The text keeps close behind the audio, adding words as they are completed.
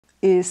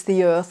Is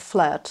the Earth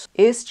flat?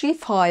 Is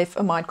G5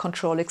 a mind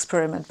control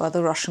experiment by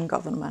the Russian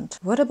government?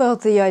 What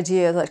about the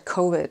idea that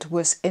COVID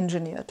was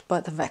engineered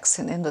by the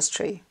vaccine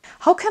industry?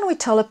 How can we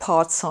tell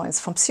apart science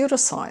from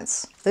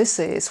pseudoscience? This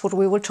is what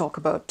we will talk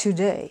about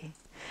today.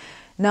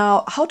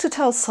 Now, how to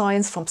tell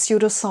science from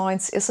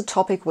pseudoscience is a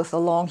topic with a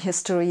long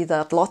history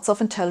that lots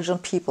of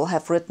intelligent people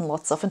have written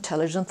lots of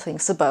intelligent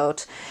things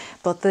about,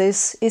 but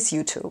this is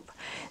YouTube.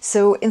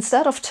 So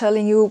instead of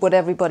telling you what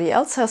everybody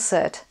else has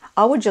said,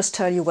 I will just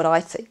tell you what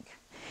I think.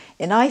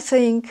 And I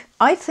think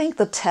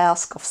the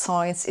task of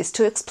science is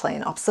to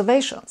explain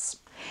observations.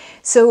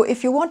 So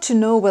if you want to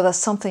know whether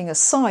something is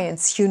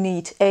science, you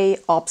need A,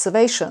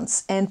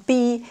 observations, and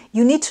B,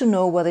 you need to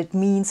know what it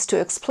means to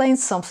explain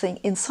something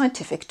in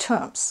scientific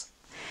terms.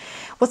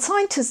 What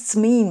scientists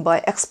mean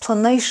by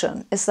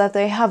explanation is that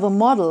they have a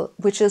model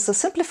which is a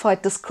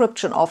simplified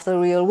description of the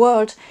real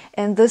world,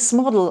 and this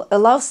model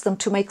allows them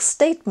to make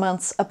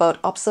statements about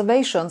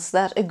observations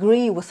that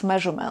agree with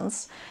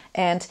measurements.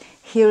 And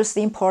here's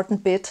the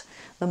important bit: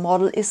 the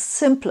model is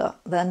simpler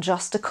than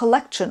just a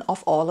collection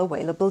of all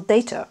available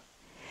data.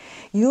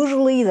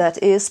 Usually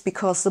that is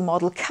because the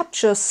model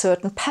captures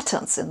certain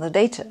patterns in the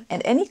data,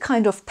 and any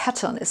kind of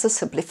pattern is a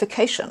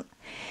simplification.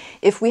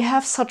 If we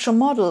have such a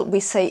model,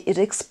 we say it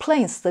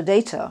explains the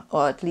data,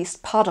 or at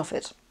least part of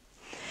it.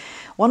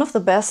 One of the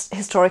best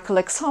historical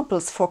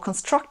examples for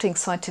constructing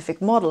scientific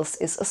models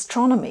is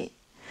astronomy.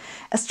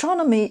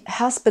 Astronomy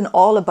has been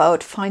all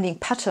about finding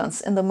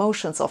patterns in the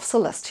motions of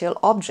celestial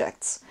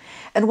objects.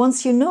 And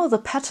once you know the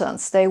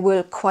patterns, they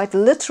will quite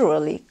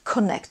literally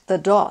connect the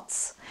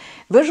dots.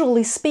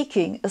 Visually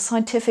speaking, a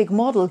scientific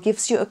model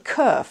gives you a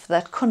curve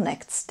that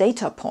connects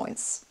data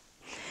points.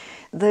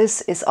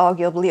 This is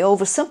arguably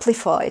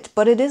oversimplified,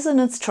 but it is an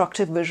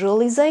instructive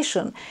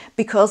visualization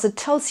because it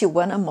tells you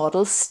when a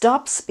model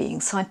stops being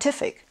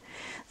scientific.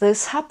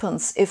 This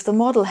happens if the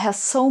model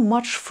has so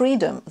much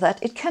freedom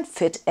that it can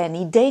fit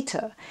any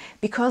data,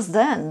 because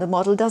then the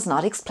model does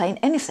not explain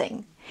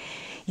anything.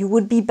 You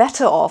would be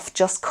better off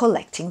just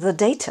collecting the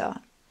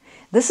data.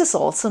 This is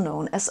also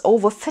known as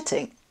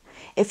overfitting.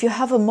 If you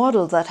have a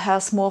model that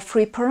has more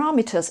free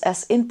parameters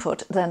as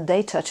input than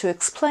data to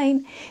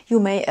explain, you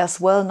may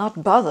as well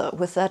not bother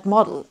with that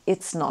model.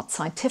 It's not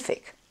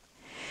scientific.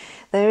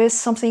 There is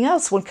something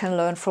else one can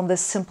learn from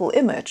this simple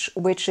image,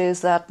 which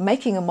is that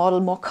making a model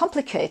more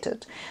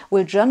complicated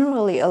will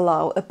generally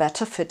allow a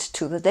better fit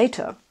to the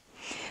data.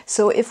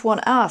 So if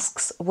one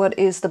asks what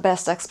is the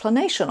best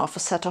explanation of a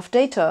set of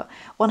data,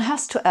 one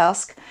has to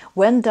ask,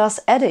 when does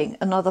adding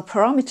another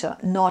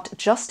parameter not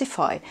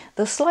justify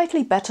the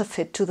slightly better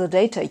fit to the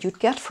data you'd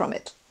get from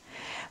it?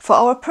 For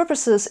our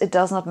purposes, it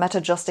does not matter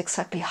just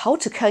exactly how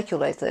to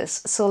calculate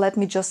this, so let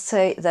me just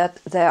say that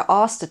there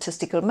are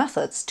statistical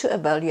methods to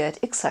evaluate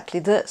exactly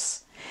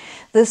this.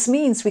 This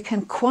means we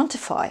can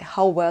quantify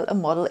how well a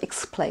model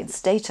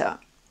explains data.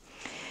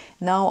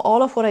 Now,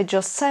 all of what I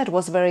just said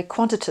was very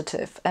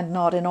quantitative, and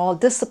not in all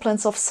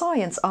disciplines of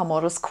science are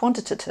models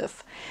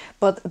quantitative.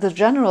 But the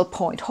general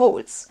point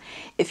holds.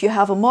 If you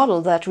have a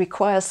model that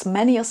requires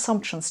many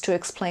assumptions to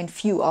explain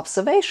few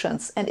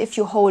observations, and if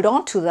you hold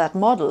on to that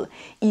model,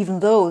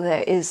 even though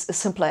there is a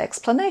simpler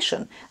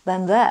explanation,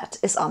 then that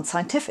is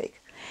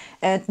unscientific.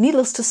 And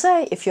needless to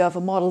say, if you have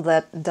a model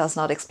that does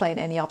not explain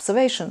any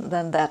observation,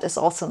 then that is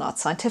also not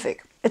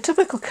scientific. A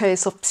typical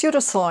case of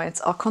pseudoscience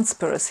are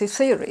conspiracy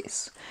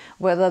theories.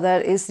 Whether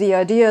that is the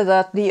idea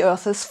that the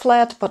Earth is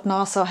flat, but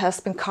NASA has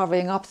been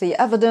covering up the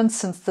evidence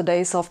since the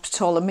days of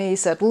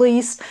Ptolemies at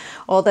least,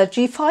 or that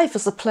G5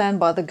 is a plan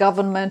by the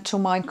government to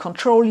mind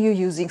control you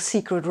using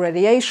secret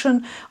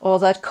radiation, or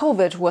that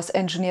COVID was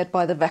engineered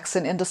by the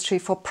vaccine industry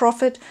for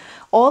profit,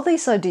 all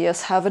these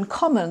ideas have in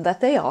common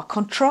that they are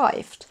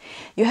contrived.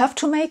 You have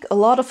to make a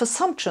lot of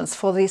assumptions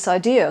for these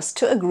ideas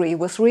to agree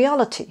with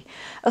reality.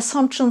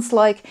 Assumptions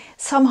like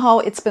somehow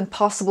it's been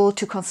possible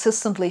to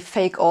consistently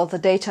fake all the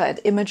data and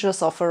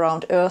images of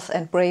around Earth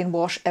and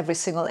brainwash every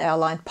single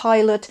airline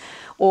pilot,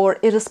 or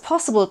it is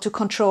possible to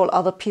control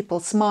other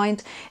people's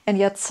mind, and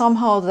yet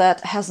somehow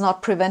that has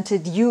not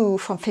prevented you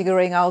from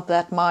figuring out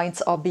that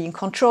minds are being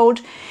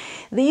controlled.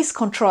 These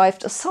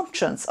contrived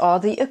assumptions are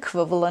the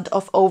equivalent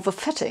of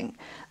overfitting.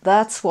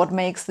 That's what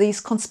makes these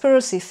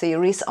conspiracy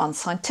theories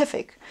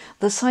unscientific.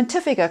 The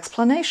scientific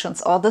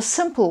explanations are the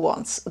simple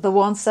ones, the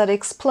ones that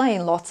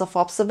explain lots of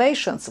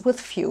observations with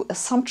few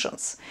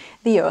assumptions.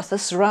 The Earth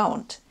is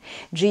round.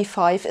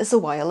 G5 is a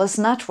wireless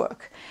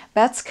network.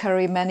 Bats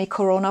carry many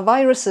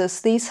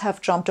coronaviruses. These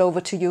have jumped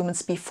over to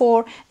humans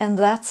before, and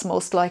that's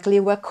most likely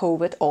where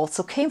COVID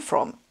also came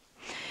from.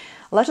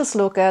 Let us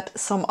look at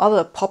some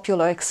other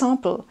popular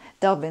example,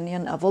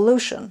 Darwinian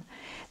evolution.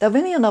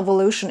 Darwinian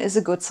evolution is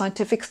a good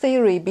scientific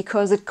theory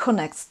because it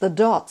connects the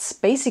dots,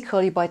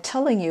 basically by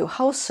telling you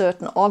how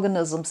certain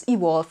organisms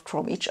evolved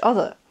from each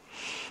other.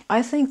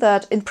 I think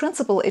that in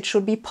principle it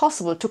should be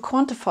possible to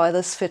quantify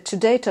this fit to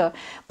data,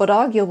 but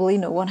arguably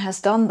no one has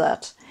done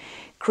that.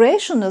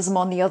 Creationism,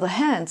 on the other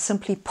hand,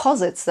 simply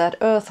posits that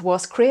Earth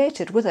was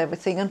created with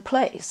everything in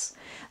place.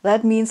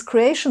 That means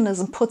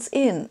creationism puts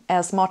in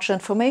as much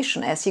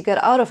information as you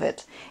get out of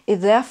it. It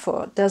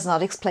therefore does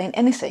not explain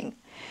anything.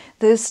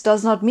 This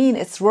does not mean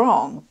it's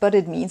wrong, but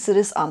it means it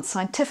is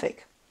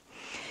unscientific.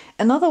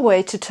 Another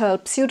way to tell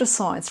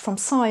pseudoscience from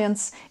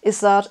science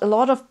is that a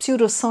lot of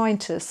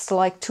pseudoscientists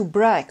like to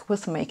brag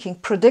with making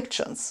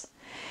predictions.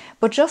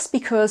 But just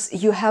because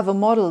you have a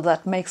model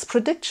that makes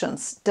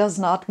predictions does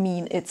not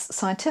mean it's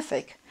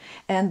scientific.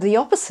 And the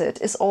opposite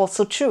is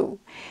also true.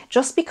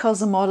 Just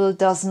because a model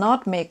does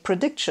not make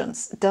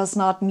predictions does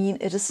not mean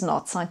it is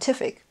not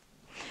scientific.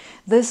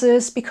 This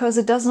is because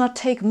it does not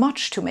take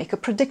much to make a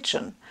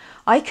prediction.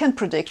 I can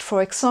predict,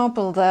 for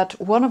example, that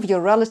one of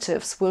your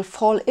relatives will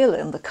fall ill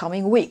in the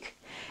coming week.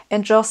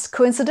 And just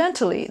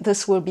coincidentally,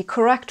 this will be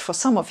correct for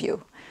some of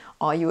you.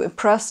 Are you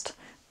impressed?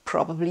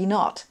 Probably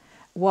not.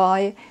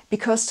 Why?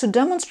 Because to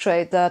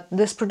demonstrate that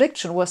this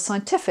prediction was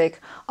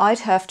scientific, I'd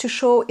have to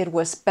show it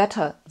was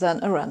better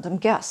than a random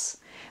guess.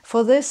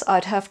 For this,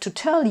 I'd have to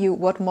tell you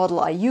what model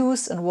I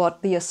use and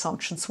what the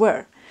assumptions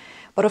were.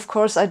 But of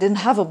course, I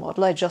didn't have a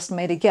model, I just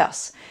made a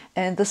guess.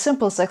 And the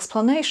simplest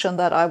explanation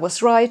that I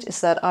was right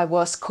is that I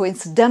was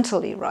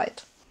coincidentally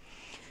right.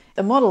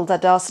 A model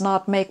that does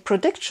not make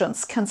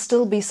predictions can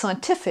still be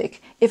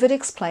scientific if it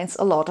explains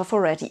a lot of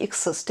already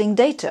existing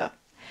data.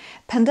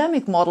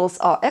 Pandemic models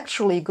are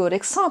actually a good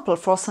example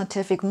for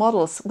scientific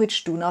models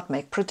which do not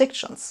make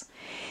predictions.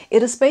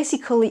 It is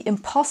basically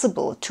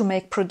impossible to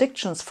make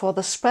predictions for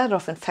the spread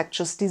of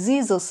infectious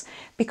diseases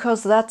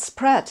because that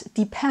spread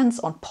depends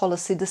on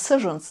policy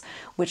decisions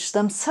which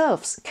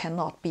themselves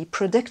cannot be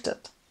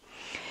predicted.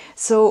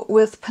 So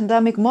with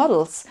pandemic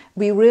models,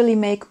 we really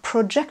make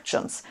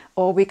projections,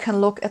 or we can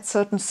look at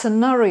certain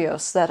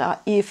scenarios that are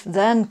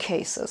if-then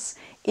cases.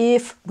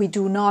 If we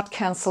do not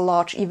cancel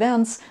large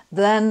events,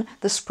 then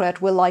the spread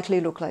will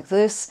likely look like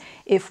this.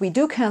 If we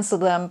do cancel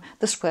them,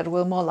 the spread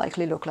will more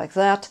likely look like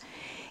that.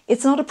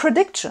 It's not a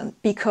prediction,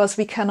 because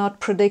we cannot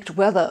predict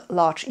whether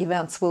large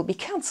events will be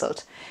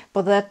cancelled.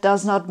 But that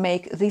does not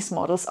make these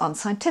models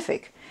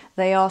unscientific.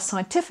 They are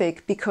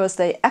scientific because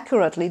they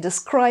accurately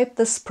describe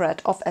the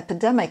spread of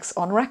epidemics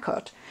on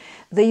record.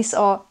 These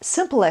are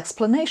simple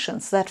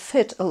explanations that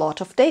fit a lot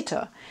of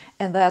data,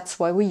 and that's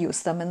why we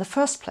use them in the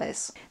first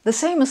place. The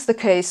same is the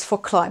case for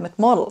climate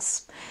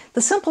models. The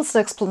simplest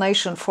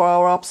explanation for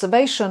our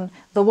observation,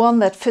 the one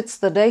that fits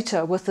the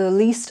data with the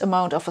least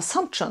amount of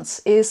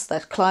assumptions, is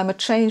that climate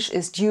change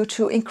is due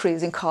to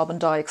increasing carbon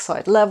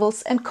dioxide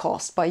levels and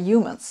caused by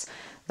humans.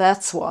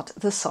 That's what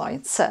the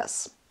science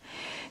says.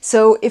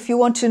 So if you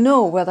want to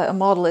know whether a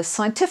model is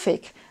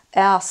scientific,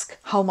 ask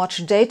how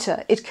much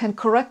data it can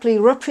correctly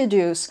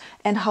reproduce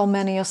and how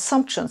many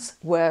assumptions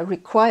were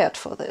required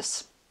for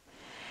this.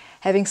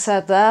 Having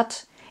said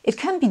that, it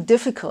can be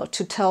difficult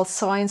to tell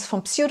science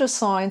from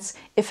pseudoscience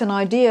if an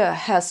idea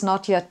has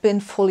not yet been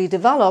fully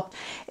developed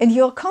and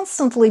you're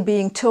constantly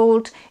being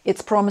told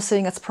it's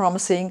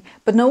promising,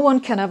 but no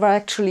one can ever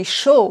actually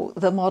show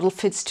the model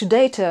fits to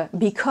data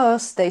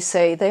because they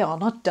say they are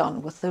not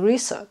done with the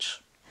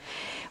research.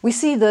 We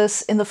see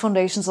this in the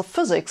foundations of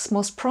physics,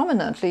 most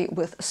prominently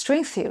with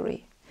string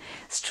theory.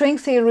 String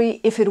theory,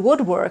 if it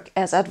would work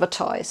as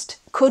advertised,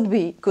 could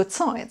be good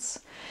science.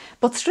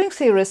 But string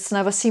theorists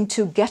never seem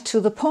to get to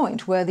the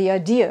point where the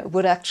idea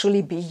would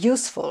actually be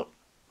useful.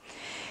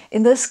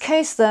 In this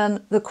case,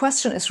 then, the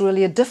question is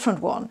really a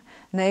different one,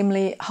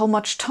 namely, how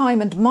much time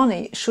and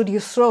money should you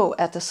throw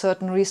at a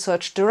certain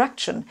research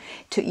direction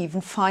to even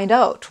find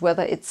out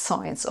whether it's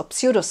science or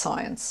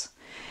pseudoscience?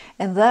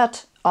 And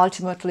that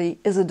ultimately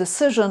is a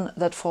decision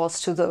that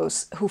falls to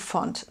those who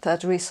fund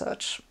that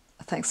research.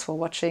 Thanks for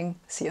watching.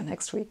 See you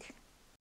next week.